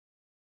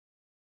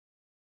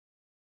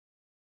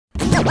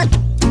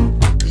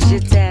Je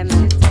t'aime.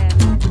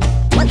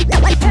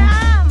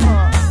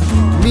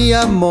 Mi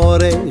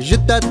amore, je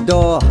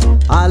t'adore,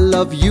 I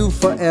love you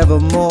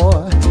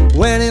forevermore.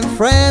 When in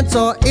France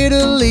or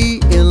Italy,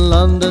 in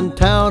London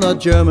town or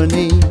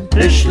Germany,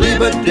 ich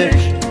liebe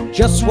dich.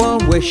 Just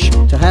one wish,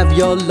 to have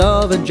your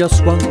love and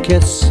just one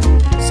kiss.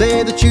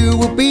 Say that you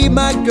will be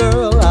my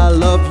girl, I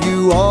love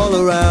you all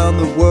around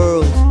the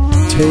world.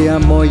 Te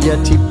amo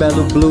yeti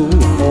bello blue,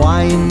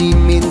 Hawaii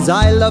means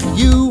I love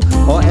you,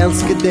 or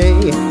älskar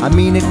dig, I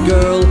mean it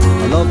girl,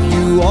 I love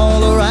you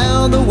all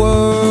around the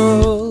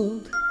world.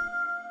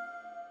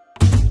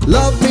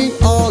 Love me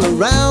all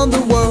around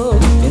the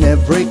world, in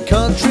every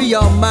country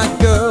you're my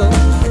girl.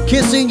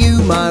 Kissing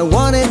you my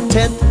one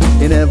intent,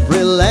 in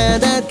every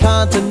land and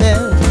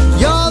continent.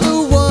 You're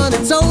the one,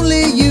 it's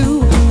only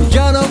you, from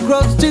John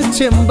O'Groats to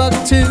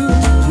Timbuktu.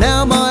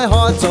 Now my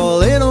heart's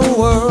all in a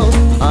whirl,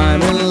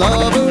 I'm in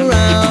love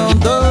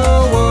around the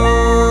world.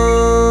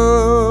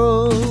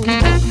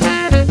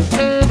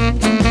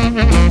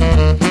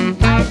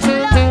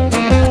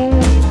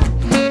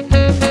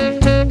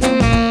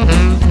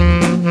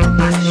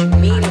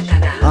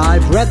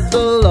 I've read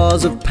the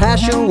laws of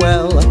passion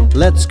well,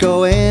 let's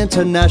go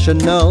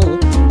international.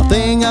 A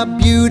thing of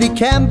beauty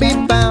can be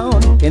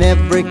found in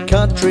every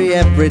country,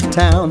 every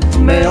town.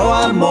 Meo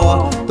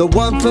amor, the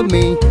one for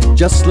me,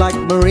 just like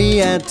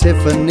Marie and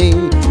Tiffany.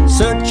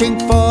 Searching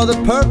for the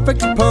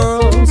perfect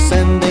pearl,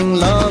 sending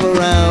love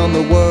around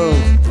the world.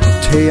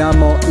 Te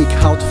amo, ik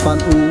houd van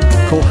u,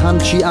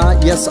 kohanchia,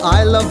 yes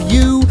I love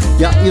you.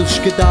 Ja,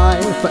 älskar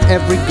dig, for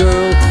every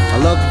girl, I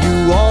love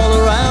you all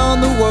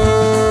around the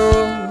world.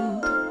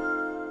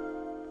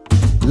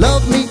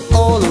 Love me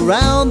all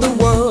around the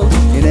world,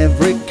 in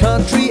every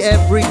country,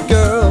 every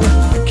girl.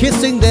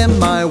 Kissing them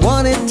my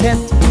one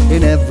intent,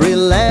 in every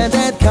land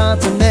and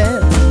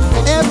continent.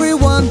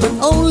 Everyone but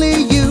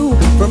only you,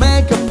 from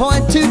Anchor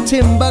Point to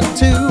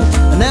Timbuktu.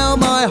 And now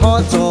my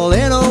heart's all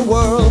in a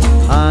whirl,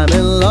 I'm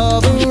in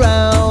love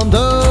around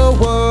the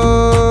world.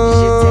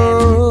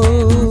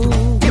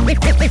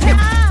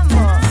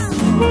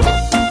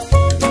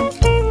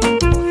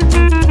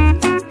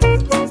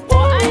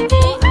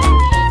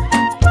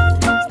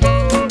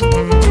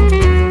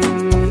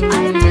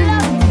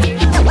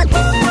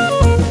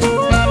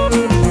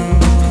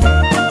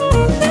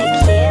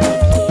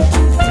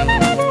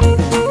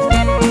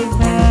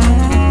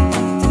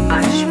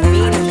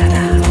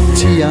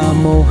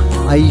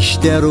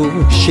 Aishiteru,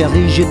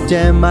 chérie, je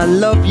t'aime, I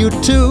love you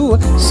too.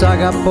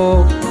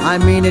 Sagapo, I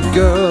mean it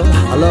girl,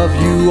 I love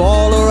you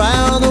all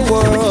around the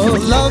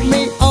world. Love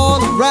me all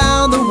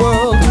around the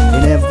world,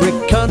 in every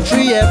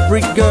country,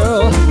 every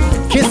girl.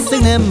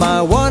 Kissing them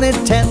my one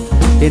intent,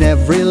 in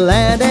every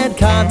land and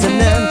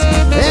continent.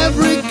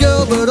 Every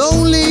girl but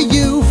only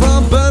you,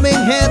 from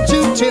Birmingham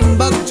to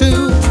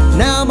Timbuktu.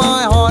 Now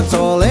my heart's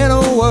all in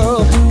a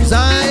whirl, 'cause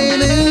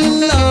I'm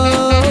in love.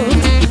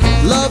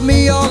 Love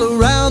me all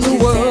around the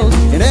world,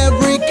 in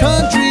every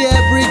country,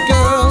 every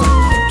girl.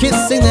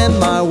 Kissing them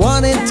my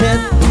one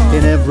intent,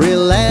 in every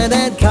land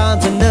and